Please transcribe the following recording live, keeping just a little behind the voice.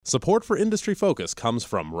Support for Industry Focus comes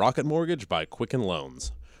from Rocket Mortgage by Quicken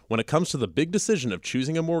Loans. When it comes to the big decision of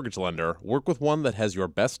choosing a mortgage lender, work with one that has your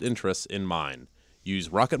best interests in mind. Use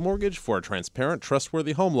Rocket Mortgage for a transparent,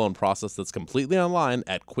 trustworthy home loan process that's completely online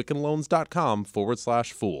at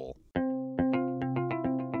quickenloans.com/fool.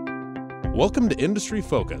 Welcome to Industry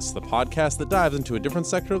Focus, the podcast that dives into a different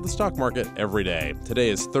sector of the stock market every day. Today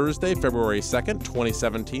is Thursday, February 2nd,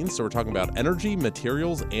 2017, so we're talking about energy,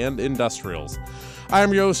 materials, and industrials. I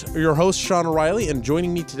am your host, Sean O'Reilly, and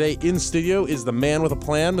joining me today in studio is the man with a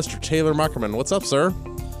plan, Mr. Taylor Muckerman. What's up, sir?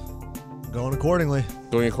 Going accordingly.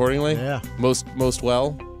 Going accordingly? Yeah. Most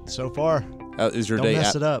well? So far. Is your Don't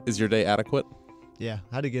mess it up. Is your day adequate? Yeah.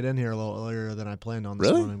 I had to get in here a little earlier than I planned on this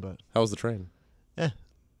Really? morning, but How was the train?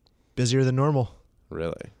 busier than normal.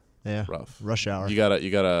 Really? Yeah. Rough. Rush hour. You got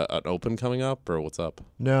an open coming up, or what's up?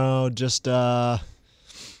 No, just all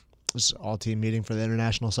team meeting for the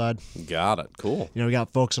international side. Got it. Cool. You know, we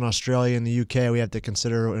got folks in Australia and the UK we have to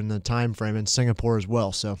consider in the time frame, and Singapore as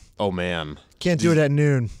well. So Oh man. can't do it at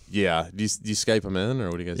noon. Yeah. Do you Skype them in, or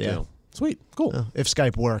what do you guys do? Sweet. Cool. If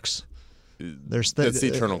Skype works. That's the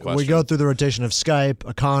eternal question. We go through the rotation of Skype,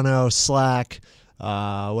 Econo, Slack,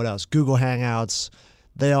 what else? Google Hangouts.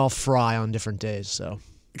 They all fry on different days. So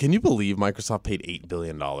Can you believe Microsoft paid $8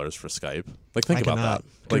 billion for Skype? Like, think about that.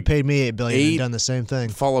 Could have paid me $8 billion and done the same thing.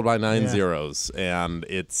 Followed by 9 zeros, and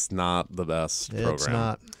it's not the best program. It's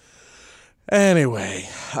not. Anyway,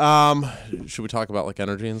 should we talk about like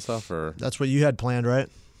energy and stuff, or? That's what you had planned, right?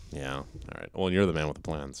 Yeah. All right. Well, you're the man with the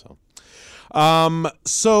plan, so. Mr.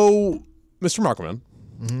 Muckerman,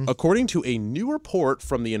 according to a new report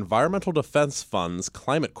from the Environmental Defense Fund's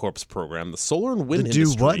Climate Corps program, the solar and wind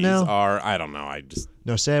industries what now? are, I don't know,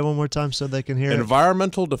 No, say it one more time so they can hear it.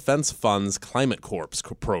 Environmental Defense Fund's Climate Corps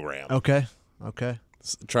program. Okay.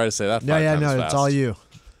 Try to say that 5 times fast. It's all you.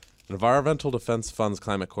 Environmental Defense Fund's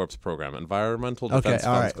Climate Corps program. Environmental Defense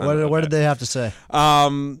all Fund's right. What did they have to say?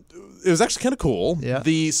 It was actually kind of cool. Yeah.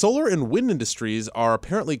 The solar and wind industries are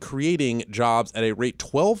apparently creating jobs at a rate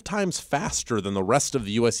 12 times faster than the rest of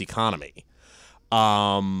the U.S. economy.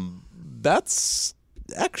 That's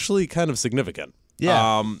actually kind of significant.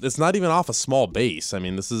 Yeah. It's not even off a small base. I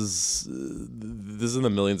mean, this is in the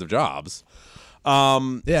millions of jobs.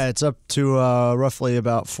 It's up to roughly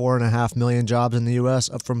about 4.5 million jobs in the U.S.,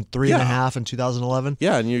 up from 3.5 in 2011.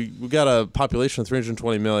 Yeah, and we've got a population of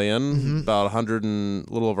 320 million, about a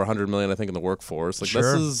little over 100 million, I think, in the workforce. Like,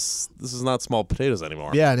 Sure. This is not small potatoes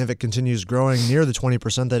anymore. Yeah, and if it continues growing near the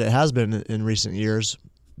 20% that it has been in recent years,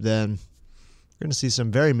 then we're going to see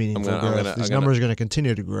some very meaningful growth. These numbers are going to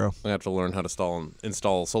continue to grow. I'm going to have to learn how to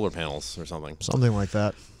install solar panels or something. Something like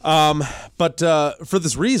that. But for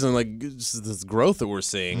this reason, like just this growth that we're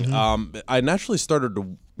seeing, I naturally started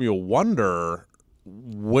to wonder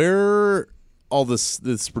where all this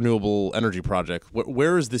renewable energy project,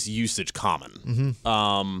 where is this usage common?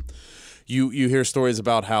 You hear stories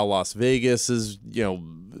about how Las Vegas is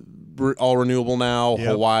all renewable now. Yep.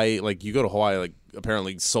 Hawaii, like you go to Hawaii, like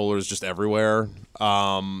apparently solar is just everywhere.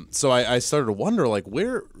 So I started to wonder, like,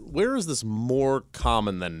 where is this more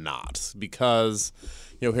common than not? Because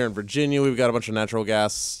here in Virginia, we've got a bunch of natural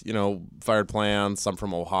gas, fired plants. I'm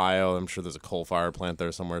from Ohio. I'm sure there's a coal-fired plant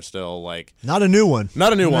there somewhere still. Like, not a new one.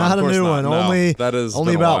 Not a new one. Not a new one. No, only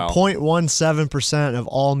about 0.17% of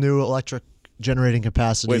all new electric generating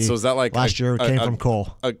capacity. Wait, so is that like last year came from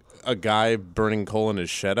coal? A guy burning coal in his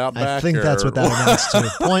shed out back? I think that's what that amounts to.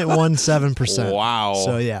 0.17%. Wow.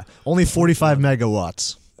 So yeah, only 45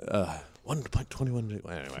 megawatts. 1.21.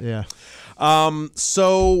 Anyway. Yeah.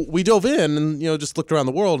 So we dove in and just looked around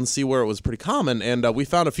the world and see where it was pretty common, and we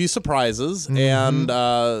found a few surprises and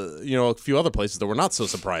a few other places that were not so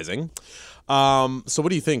surprising. So what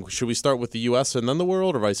do you think? Should we start with the U.S. and then the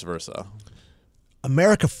world, or vice versa?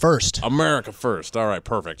 America first. America first. All right,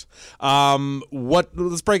 perfect.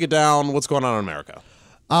 Let's break it down. What's going on in America?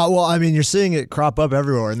 Well, I mean, you're seeing it crop up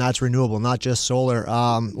everywhere, and that's renewable, not just solar.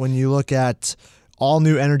 When you look at all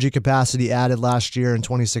new energy capacity added last year in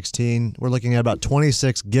 2016, we're looking at about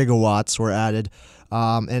 26 gigawatts were added,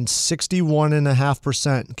 and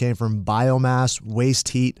 61.5% came from biomass, waste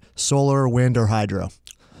heat, solar, wind, or hydro.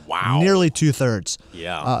 Wow. Nearly 2/3.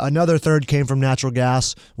 Yeah. Another third came from natural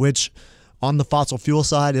gas, which on the fossil fuel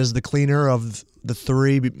side is the cleaner of the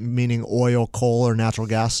three, meaning oil, coal, or natural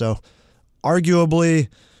gas. So arguably,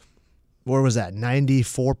 where was that?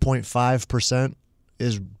 94.5%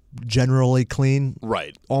 is generally clean.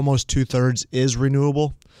 Right. Almost 2/3 is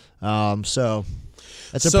renewable. So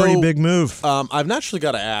that's a pretty big move. I've naturally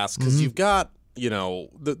got to ask, because you've got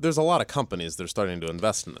there's a lot of companies that are starting to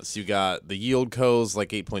invest in this. You got the yield cos like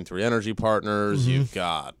 8.3 Energy Partners. You've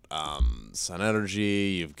got Sun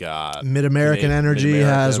Energy. You've got Mid-American Energy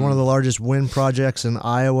has one of the largest wind projects in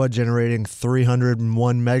Iowa, generating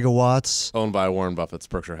 301 megawatts. Owned by Warren Buffett's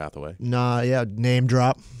Berkshire Hathaway. Name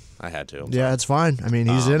drop. I had to. Yeah, it's fine. I mean,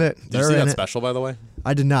 he's in it. Did you see that special, by the way?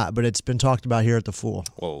 I did not, but it's been talked about here at the Fool.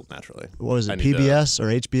 Well, naturally. What was it, PBS or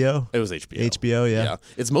HBO? It was HBO. HBO, yeah.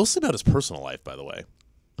 It's mostly about his personal life, by the way.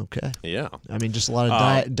 Okay. Yeah. I mean, just a lot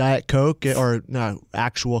of Diet Coke, or no,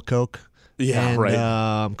 actual Coke. Yeah, and,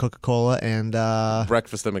 right. Coca-Cola and...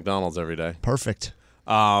 breakfast at McDonald's every day. Perfect.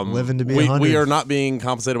 Living to be 100. We are not being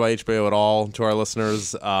compensated by HBO at all. To our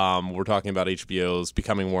listeners, we're talking about HBO's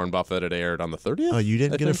Becoming Warren Buffett. It aired on the 30th. Oh, you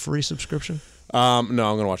didn't get a free subscription? No, I'm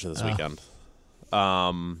going to watch it this weekend.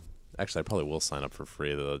 Actually, I probably will sign up for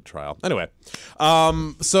free the trial. Anyway,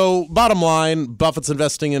 so bottom line, Buffett's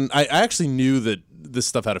investing in. I actually knew that this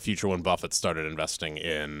stuff had a future when Buffett started investing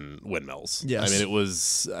in windmills. Yes. I mean, I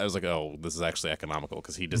was like, oh, this is actually economical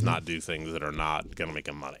because he does not do things that are not going to make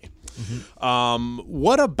him money.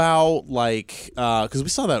 What about because we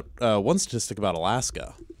saw that one statistic about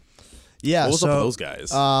Alaska. Yeah. What was up with those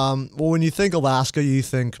guys? Well, when you think Alaska, you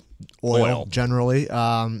think oil. Generally.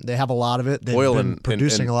 They have a lot of it. They've been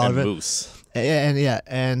producing a lot of it. Moose. And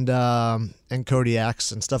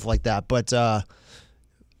Kodiaks and stuff like that. But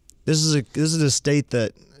this is a state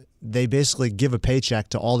that they basically give a paycheck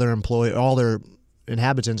to all their all their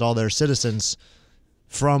inhabitants, all their citizens,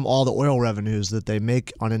 from all the oil revenues that they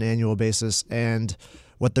make on an annual basis. And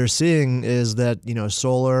what they're seeing is that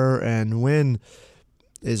solar and wind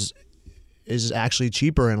is actually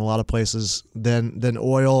cheaper in a lot of places than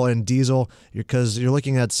oil and diesel, because you're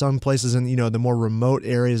looking at some places in the more remote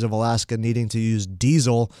areas of Alaska needing to use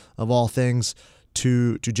diesel of all things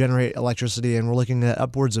to generate electricity, and we're looking at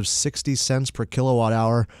upwards of 60 cents per kilowatt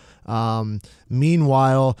hour.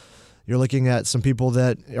 Meanwhile, you're looking at some people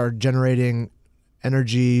that are generating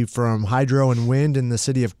energy from hydro and wind in the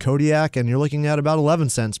city of Kodiak, and you're looking at about 11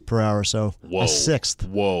 cents per hour, so a sixth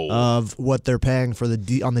of what they're paying for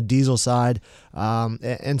on the diesel side.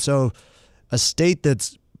 And so a state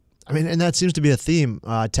that's, and that seems to be a theme.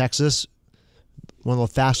 Texas, one of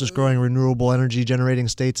the fastest growing renewable energy generating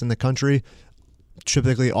states in the country,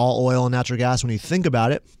 typically all oil and natural gas when you think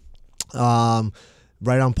about it,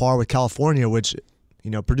 right on par with California, which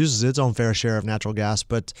produces its own fair share of natural gas,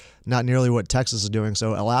 but not nearly what Texas is doing.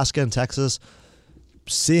 So Alaska and Texas,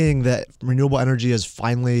 seeing that renewable energy is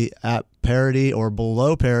finally at parity or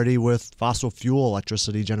below parity with fossil fuel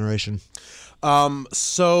electricity generation.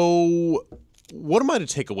 So what am I to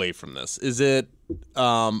take away from this? Is it,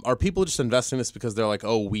 are people just investing this because they're like,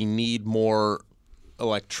 oh, we need more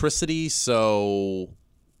electricity, so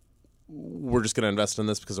we're just going to invest in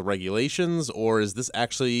this because of regulations? Or is this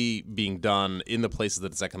actually being done in the places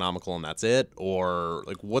that it's economical and that's it? Or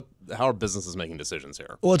how are businesses making decisions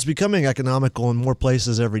here? Well, it's becoming economical in more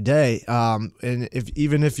places every day. And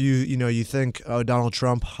even if you think Donald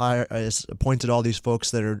Trump has appointed all these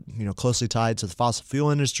folks that are closely tied to the fossil fuel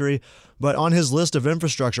industry, but on his list of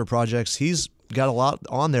infrastructure projects, he's got a lot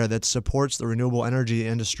on there that supports the renewable energy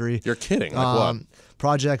industry. You're kidding. Like what?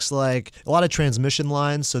 Projects like a lot of transmission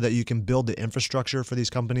lines so that you can build the infrastructure for these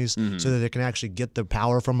companies so that they can actually get the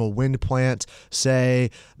power from a wind plant. So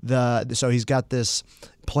he's got this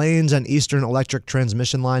Plains and Eastern Electric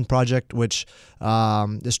Transmission Line project, which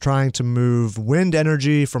is trying to move wind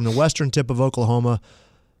energy from the western tip of Oklahoma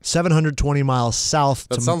 720 miles south.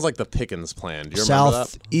 That sounds like the Pickens plan. Do you remember that?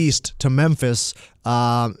 Southeast to Memphis,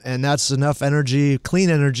 and that's enough energy, clean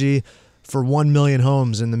energy, for 1 million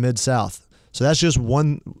homes in the Mid-South. So that's just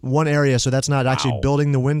one area. So that's not actually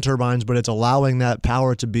building the wind turbines, but it's allowing that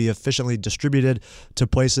power to be efficiently distributed to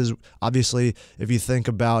places. Obviously, if you think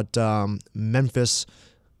about Memphis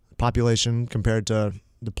population compared to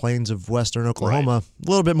the plains of western Oklahoma, a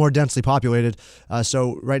little bit more densely populated.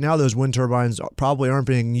 So right now, those wind turbines probably aren't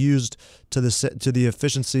being used to the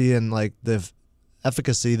efficiency and the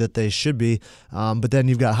efficacy that they should be. But then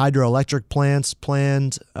you've got hydroelectric plants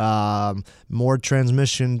planned, more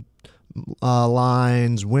transmission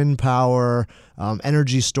lines, wind power,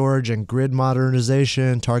 energy storage and grid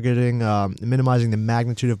modernization, targeting minimizing the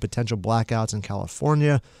magnitude of potential blackouts in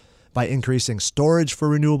California by increasing storage for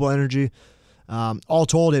renewable energy. All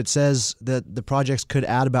told, it says that the projects could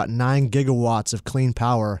add about 9 gigawatts of clean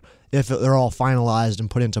power if they're all finalized and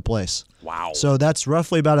put into place. Wow. So that's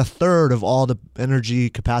roughly about a third of all the energy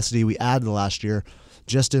capacity we added last year.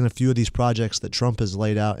 just in a few of these projects that Trump has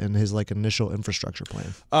laid out in his like initial infrastructure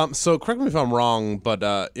plan. So correct me if I'm wrong, but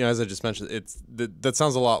as I just mentioned, that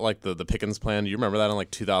sounds a lot like the Pickens plan. Do you remember that in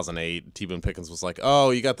like 2008? T. Boone Pickens was like,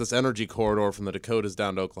 "Oh, you got this energy corridor from the Dakotas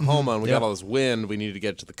down to Oklahoma, and we got all this wind. We needed to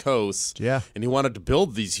get to the coast." Yeah. And he wanted to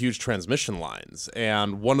build these huge transmission lines.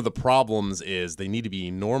 And one of the problems is they need to be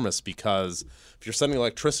enormous because if you're sending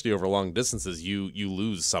electricity over long distances, you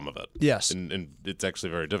lose some of it. Yes. And it's actually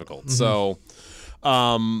very difficult. So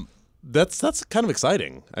that's kind of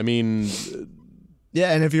exciting. I mean,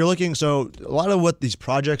 yeah, and if you're looking, so a lot of what these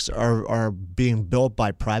projects are being built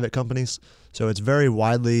by private companies. So it's very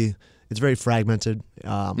fragmented,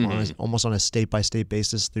 almost on a state by state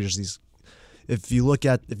basis. There's these. If you go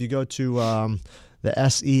to the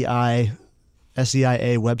SEIA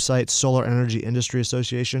website, Solar Energy Industry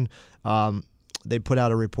Association, they put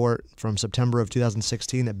out a report from September of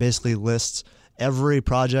 2016 that basically lists every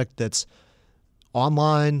project that's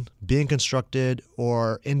online, being constructed,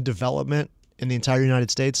 or in development in the entire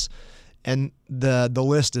United States. And the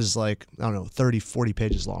list is like, I don't know, 30, 40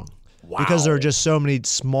 pages long. wow. Because there are just so many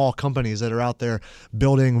small companies that are out there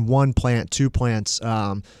building one plant, two plants.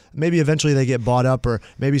 Maybe eventually they get bought up, or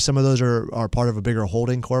maybe some of those are part of a bigger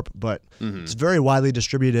holding corp, but it's very widely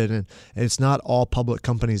distributed, and it's not all public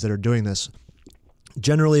companies that are doing this.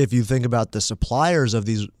 Generally, if you think about the suppliers of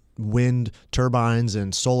these wind turbines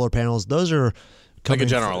and solar panels, those are like a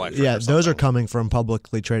General Electric. Yeah, those are coming from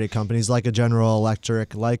publicly traded companies like a General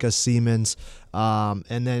Electric, like a Siemens, and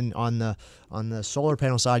then on the solar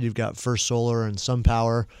panel side, you've got First Solar and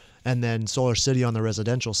SunPower, and then Solar City on the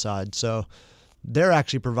residential side. So they're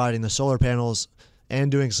actually providing the solar panels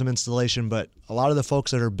and doing some installation, but a lot of the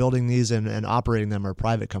folks that are building these and operating them are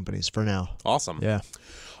private companies for now. Awesome. Yeah.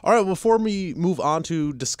 All right, before we move on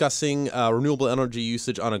to discussing renewable energy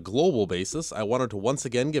usage on a global basis, I wanted to once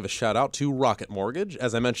again give a shout out to Rocket Mortgage.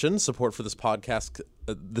 As I mentioned, support for this podcast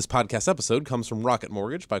episode comes from Rocket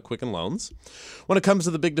Mortgage by Quicken Loans. When it comes to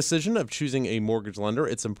the big decision of choosing a mortgage lender,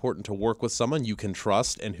 it's important to work with someone you can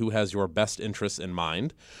trust and who has your best interests in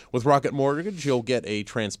mind. With Rocket Mortgage, you'll get a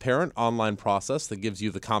transparent online process that gives you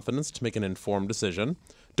the confidence to make an informed decision.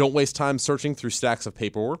 Don't waste time searching through stacks of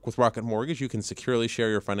paperwork. With Rocket Mortgage, you can securely share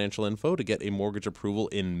your financial info to get a mortgage approval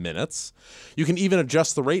in minutes. You can even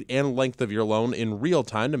adjust the rate and length of your loan in real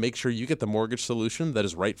time to make sure you get the mortgage solution that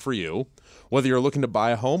is right for you. Whether you're looking to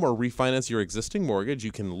buy a home or refinance your existing mortgage,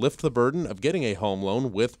 you can lift the burden of getting a home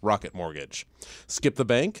loan with Rocket Mortgage. Skip the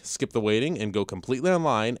bank, skip the waiting, and go completely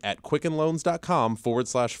online at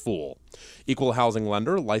quickenloans.com/fool. Equal housing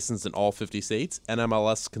lender, licensed in all 50 states,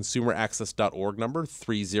 NMLSconsumeraccess.org number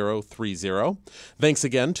 3030. Thanks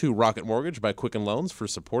again to Rocket Mortgage by Quicken Loans for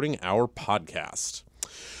supporting our podcast.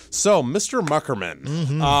 So, Mr.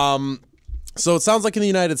 Muckerman, so it sounds like in the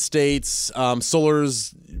United States, solar's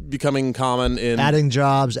becoming common in adding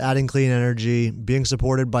jobs, adding clean energy, being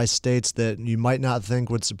supported by states that you might not think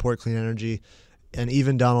would support clean energy, and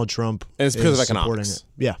even Donald Trump. And it's because of supporting economics. it.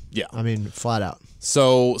 Yeah. Yeah. I mean, flat out.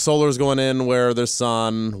 So solar's going in where there's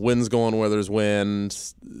sun, wind's going where there's wind.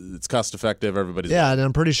 It's cost effective. Everybody's Yeah, and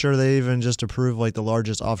I'm pretty sure they even just approved like the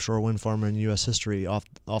largest offshore wind farm in U.S. history off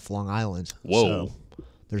Long Island. Whoa. So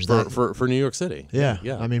there's that. For New York City. Yeah.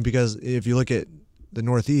 I mean, because if you look at the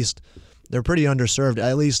Northeast, they're pretty underserved.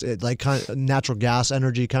 At least it like kind of natural gas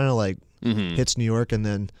energy kind of like hits New York, and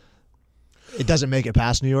then it doesn't make it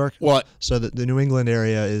past New York. Well, So the New England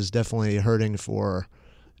area is definitely hurting for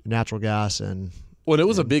natural gas and. Well, it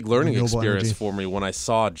was a big learning renewable experience energy. for me when I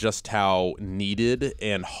saw just how needed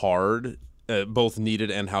and hard, both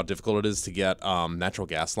needed and how difficult it is to get natural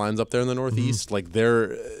gas lines up there in the Northeast. Like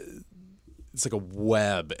it's like a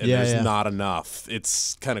web, and there's not enough.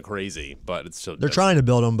 It's kind of crazy, but it's still. They're trying to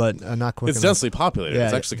build them, but not quick It's enough. densely populated. Yeah,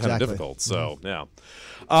 it's actually kind exactly. of difficult. So yeah.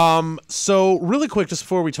 So really quick, just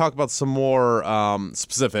before we talk about some more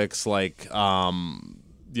specifics, like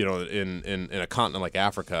in a continent like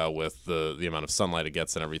Africa with the amount of sunlight it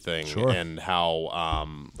gets and everything, and how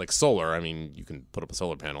like solar. I mean, you can put up a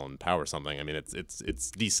solar panel and power something. I mean,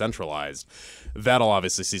 it's decentralized. That'll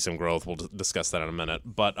obviously see some growth. We'll discuss that in a minute.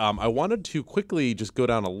 But I wanted to quickly just go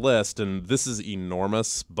down a list, and this is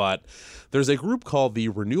enormous. But there's a group called the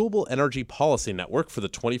Renewable Energy Policy Network for the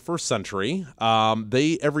 21st Century.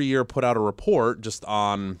 They every year put out a report just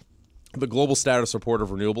on the global status report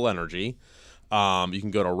of renewable energy. You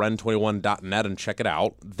can go to ren21.net and check it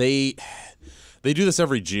out. They do this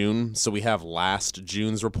every June, so we have last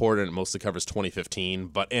June's report, and it mostly covers 2015.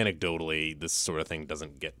 But anecdotally, this sort of thing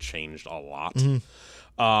doesn't get changed a lot.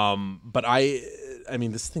 But I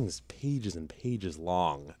mean, this thing is pages and pages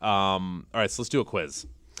long. All right, so let's do a quiz.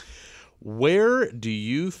 Where do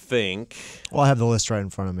you think? Well, I have the list right in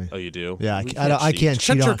front of me. Oh, you do? Yeah, I can't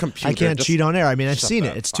Shut cheat your on. computer. I can't Just cheat on air. I mean, I've shut seen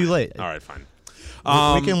that. it. It's Fine. too late. All right, fine.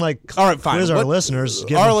 We can all right, fine. quiz our listeners.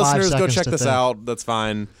 Give Our them 5 listeners, go seconds check to this think. out. That's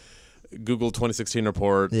fine. Google 2016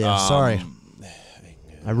 report. Yeah, sorry.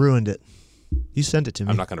 I ruined it. You sent it to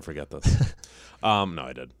me. I'm not going to forget this. No,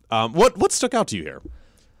 I did. What stuck out to you here?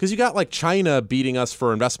 Because you got like China beating us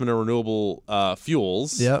for investment in renewable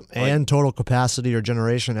fuels. Yep, and total capacity or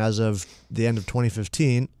generation as of the end of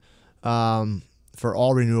 2015 for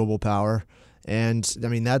all renewable power. And, I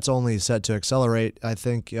mean, that's only set to accelerate. I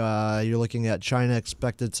think you're looking at China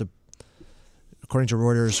expected to, according to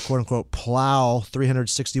Reuters, quote-unquote, plow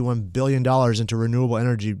 $361 billion into renewable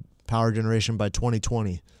energy power generation by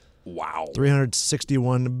 2020. Wow.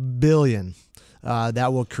 $361 billion.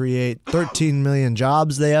 That will create 13 million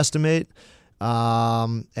jobs, they estimate.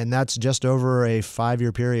 And that's just over a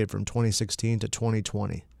 5-year period from 2016 to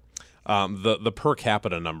 2020. The per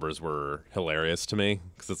capita numbers were hilarious to me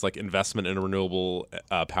because it's like investment in renewable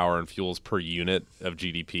power and fuels per unit of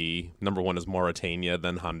GDP. Number one is Mauritania,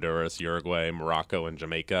 then Honduras, Uruguay, Morocco, and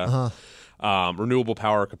Jamaica. Renewable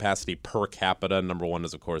power capacity per capita, number one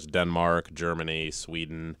is, of course, Denmark, Germany,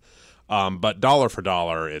 Sweden. But dollar for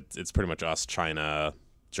dollar, it's pretty much us, China,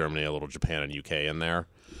 Germany, a little Japan, and UK in there.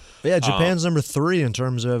 Yeah, Japan's number 3 in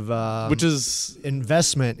terms of which is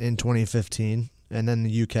investment in 2015, and then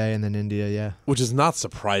the UK, and then India, yeah. Which is not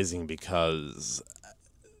surprising because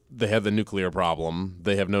they have the nuclear problem.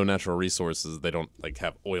 They have no natural resources. They don't like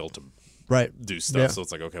have oil to do stuff. Yeah. So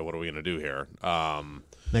it's like, okay, what are we going to do here?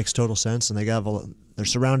 Makes total sense, and they're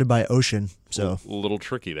surrounded by ocean, so a little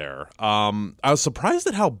tricky there. I was surprised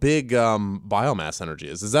at how big biomass energy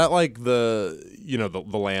is. Is that like the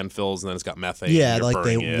landfills and then it's got methane? yeah, and you're like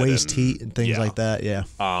they burning it waste heat and things like that. Yeah,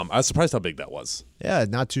 I was surprised how big that was. yeah,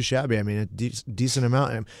 not too shabby. I mean, a decent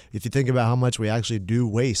amount. And if you think about how much we actually do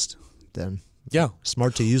waste, then Yeah,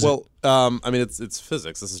 smart to use it. well, I mean, it's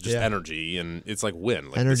physics. This is just Yeah. energy, and it's like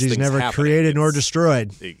wind. Like, Energy this is thing's never happening. created nor It's-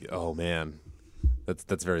 destroyed. Oh man,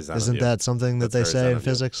 that's very Zen. Isn't of you. that something that That's they very say Zen in of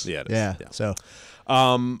you. physics? Yeah, it is. Yeah. Yeah. So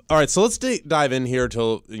All right, so let's dive in here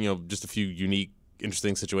to just a few unique,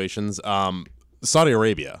 interesting situations. Saudi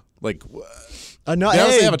Arabia, like no, they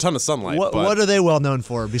obviously hey, have a ton of sunlight. what but, are they well known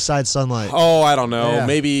for besides sunlight? Oh, I don't know. Yeah.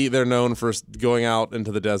 Maybe they're known for going out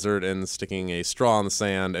into the desert and sticking a straw in the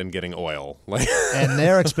sand and getting oil. Like And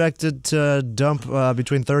they're expected to dump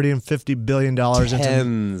between $30 and $50 billion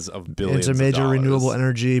tens of billions into major of dollars. renewable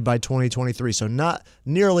energy by 2023. So not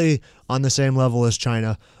nearly on the same level as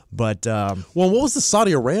China, but Well, what was the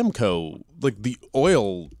Saudi Aramco, like the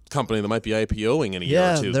oil company that might be IPOing in a year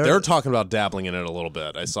Yeah, or two? they're- They're talking about dabbling in it a little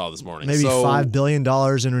bit. I saw this morning. maybe so, $5 billion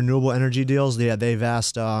in renewable energy deals. Yeah, they've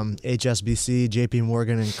asked HSBC, JP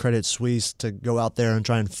Morgan, and Credit Suisse to go out there and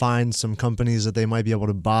try and find some companies that they might be able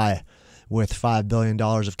to buy with $5 billion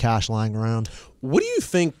of cash lying around. What do you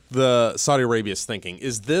think the Saudi Arabia is thinking?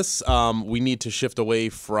 Is this we need to shift away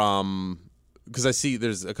from? Because I see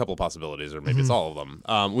there's a couple of possibilities, or maybe it's all of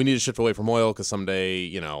them. We need to shift away from oil because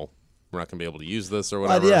someday, we're not going to be able to use this or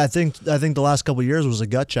whatever. Yeah, I think the last couple of years was a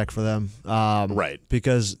gut check for them. Right.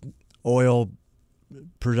 Because oil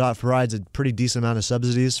provides a pretty decent amount of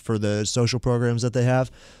subsidies for the social programs that they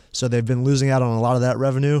have. So they've been losing out on a lot of that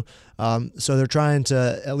revenue. So they're trying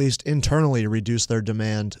to at least internally reduce their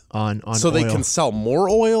demand on So oil. they can sell more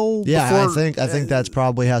oil. Yeah, before, I think that's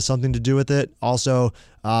probably has something to do with it. Also,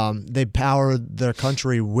 they power their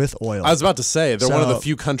country with oil. I was about to say they're one of the So,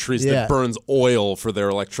 few countries yeah. that burns oil for their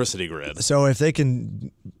electricity grid. So if they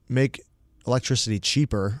can make electricity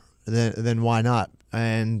cheaper, then why not?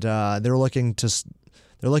 And they're looking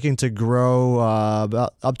to grow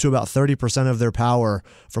up to about 30% of their power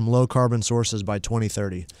from low carbon sources by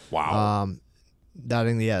 2030. Wow.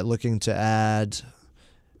 Looking to add.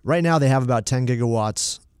 Right now, they have about 10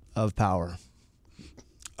 gigawatts of power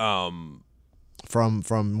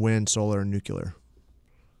from wind, solar, and nuclear.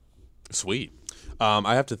 Sweet.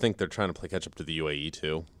 I have to think they're trying to play catch up to the UAE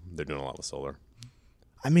too. They're doing a lot with solar.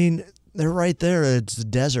 I mean, they're right there. It's the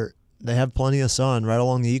desert. They have plenty of sun right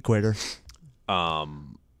along the equator.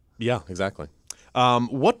 Yeah, exactly.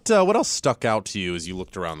 What else stuck out to you as you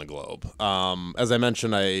looked around the globe? As I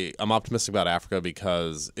mentioned, I'm optimistic about Africa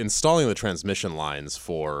because installing the transmission lines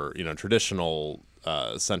for traditional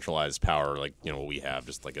centralized power, like what we have,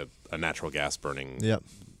 just like a natural gas burning Yep.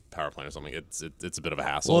 power plant or something, it's a bit of a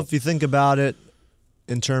hassle. Well, if you think about it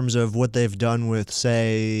in terms of what they've done with,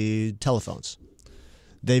 say, telephones,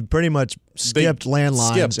 they pretty much skipped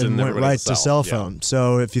landlines and went everybody right has a to cell, cell yeah. phone.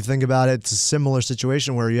 So if you think about it, it's a similar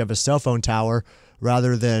situation where you have a cell phone tower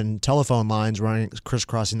rather than telephone lines running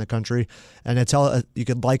crisscrossing the country. And you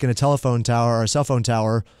could liken a telephone tower or a cell phone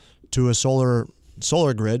tower to a solar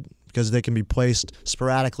grid, because they can be placed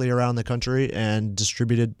sporadically around the country and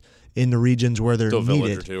distributed in the regions where they're to a needed.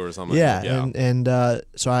 village or two or something. Yeah, and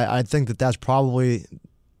so I think that's probably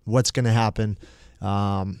what's going to happen.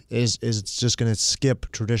 Is it's just going to skip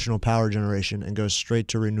traditional power generation and go straight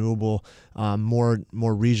to renewable, more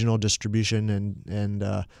regional distribution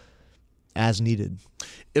and as needed.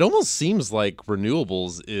 It almost seems like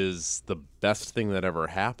renewables is the best thing that ever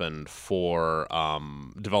happened for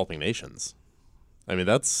developing nations. I mean,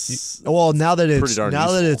 that's well, now that it's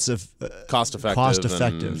cost effective. Cost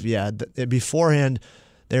effective, yeah. Beforehand,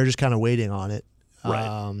 they were just kind of waiting on it,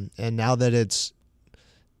 right? And now that it's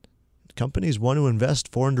companies want to invest,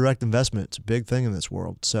 foreign direct investment. It's a big thing in this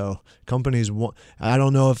world. So companies want. I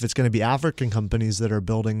don't know if it's going to be African companies that are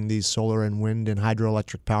building these solar and wind and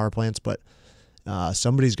hydroelectric power plants, but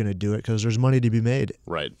somebody's going to do it because there's money to be made.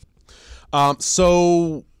 Right.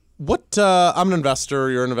 So. What I'm an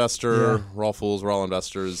investor. You're an investor. Yeah. We're all fools. We're all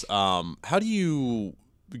investors. How do you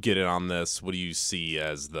get in on this? What do you see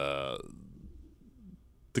as the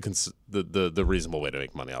reasonable way to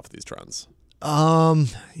make money off of these trends? For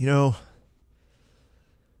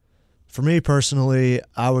me personally,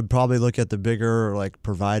 I would probably look at the bigger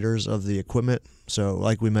providers of the equipment. So,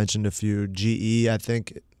 like we mentioned, a few GE. I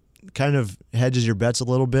think kind of hedges your bets a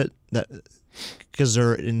little bit because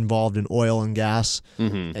they're involved in oil and gas,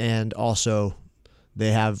 and also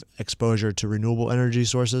they have exposure to renewable energy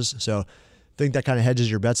sources. So I think that kind of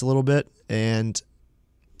hedges your bets a little bit. And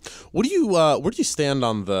what do you where do you stand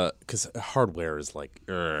on because hardware is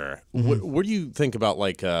where do you think about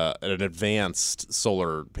an advanced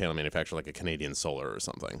solar panel manufacturer like a Canadian Solar or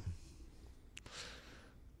something?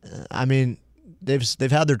 I mean,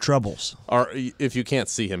 they've had their troubles. If you can't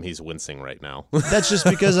see him, he's wincing right now. That's just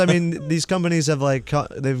because these companies have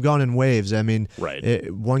they've gone in waves. I mean,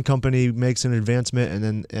 right. One company makes an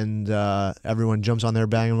advancement, and everyone jumps on their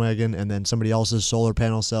bandwagon, and then somebody else's solar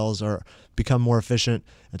panel cells become more efficient,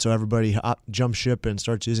 and so everybody jumps ship and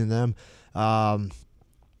starts using them.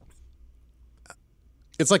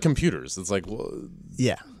 It's like computers. It's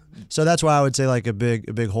yeah. So that's why I would say a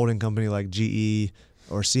big holding company like GE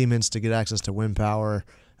or Siemens to get access to wind power,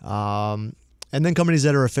 and then companies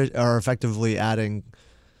that are effectively adding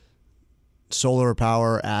solar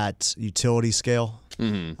power at utility scale.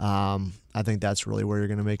 I think that's really where you're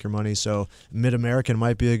going to make your money. So Mid-American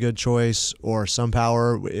might be a good choice, or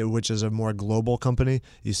SunPower, which is a more global company.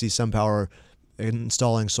 You see SunPower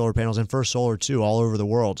installing solar panels, and First Solar too, all over the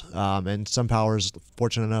world. And SunPower is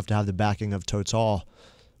fortunate enough to have the backing of Total,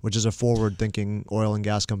 which is a forward-thinking oil and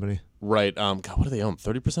gas company. Right. God, what do they own?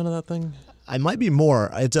 30% of that thing? It might be more.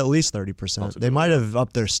 It's at least 30%. They might have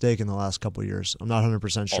upped their stake in the last couple of years. I'm not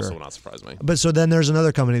 100% sure. Also would not surprise me. But so then there's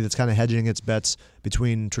another company that's kind of hedging its bets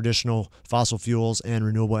between traditional fossil fuels and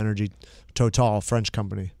renewable energy. Total, French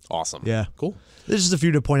company. Awesome. Yeah. Cool. There's just a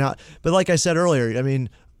few to point out. But like I said earlier, I mean,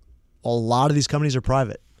 a lot of these companies are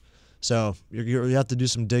private. So you have to do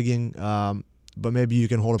some digging. But maybe you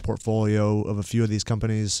can hold a portfolio of a few of these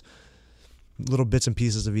companies, little bits and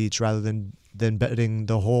pieces of each, rather than betting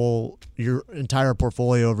your entire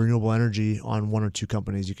portfolio of renewable energy on one or two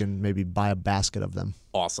companies. You can maybe buy a basket of them.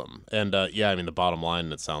 Awesome. And I mean, the bottom line,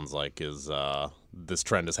 it sounds like, is this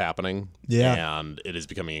trend is happening. Yeah. And it is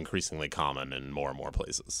becoming increasingly common in more and more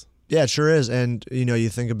places. Yeah, it sure is. And, you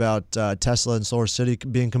think about Tesla and Solar City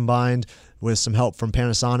being combined with some help from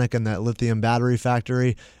Panasonic and that lithium battery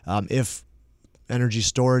factory. If energy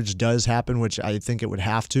storage does happen, which I think it would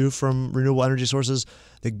have to from renewable energy sources,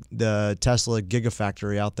 the Tesla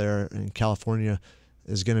Gigafactory out there in California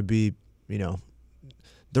is going to be,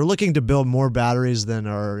 they're looking to build more batteries than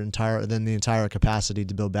the entire capacity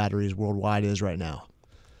to build batteries worldwide is right now.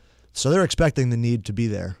 So they're expecting the need to be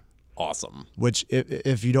there. Awesome. Which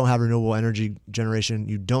if you don't have renewable energy generation,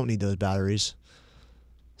 you don't need those batteries.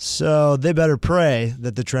 So they better pray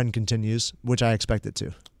that the trend continues, which I expect it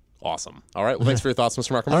to. Awesome. All right. Well, thanks for your thoughts,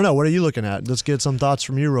 Mr. Markham. I don't know. What are you looking at? Let's get some thoughts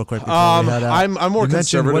from you real quick. I'm more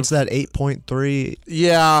conservative. What's that 8.3?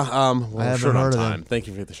 Yeah. I haven't heard of time. Thank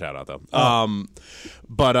you for the shout out, though.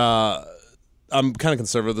 But I'm kind of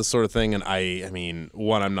conservative with this sort of thing, and I mean,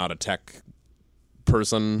 one, I'm not a tech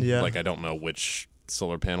person. Yeah. I don't know which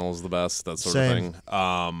solar panel is the best, that sort Same.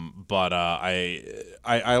 of thing. But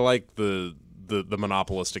I like the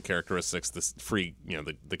monopolistic characteristics, this free,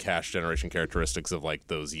 the cash generation characteristics of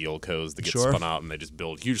those yieldcos that get spun out, and they just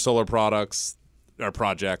build huge solar projects.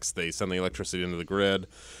 They send the electricity into the grid.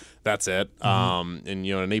 That's it. And an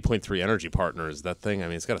 8.3 Energy Partners, that thing, I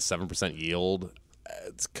mean, it's got a 7% yield.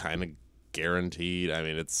 It's kind of guaranteed. I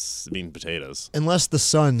mean, it's meat and potatoes. Unless the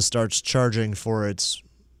sun starts charging for its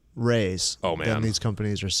rays, Oh, man. then these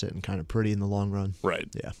companies are sitting kind of pretty in the long run. Right.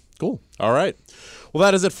 Yeah. Cool. All right. Well,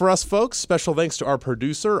 that is it for us, folks. Special thanks to our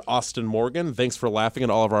producer, Austin Morgan. Thanks for laughing at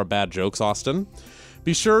all of our bad jokes, Austin.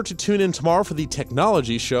 Be sure to tune in tomorrow for the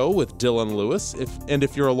Technology Show with Dylan Lewis.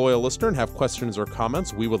 If you're a loyal listener and have questions or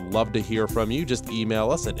comments, we would love to hear from you. Just email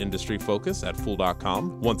us at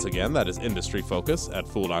industryfocus@fool.com. Once again, that is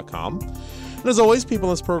industryfocus@fool.com. And as always, people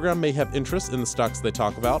in this program may have interest in the stocks they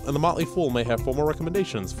talk about, and the Motley Fool may have formal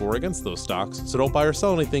recommendations for or against those stocks, so don't buy or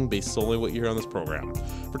sell anything based solely on what you hear on this program.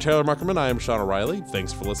 For Taylor Muckerman, I am Sean O'Reilly.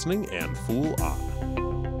 Thanks for listening, and Fool on.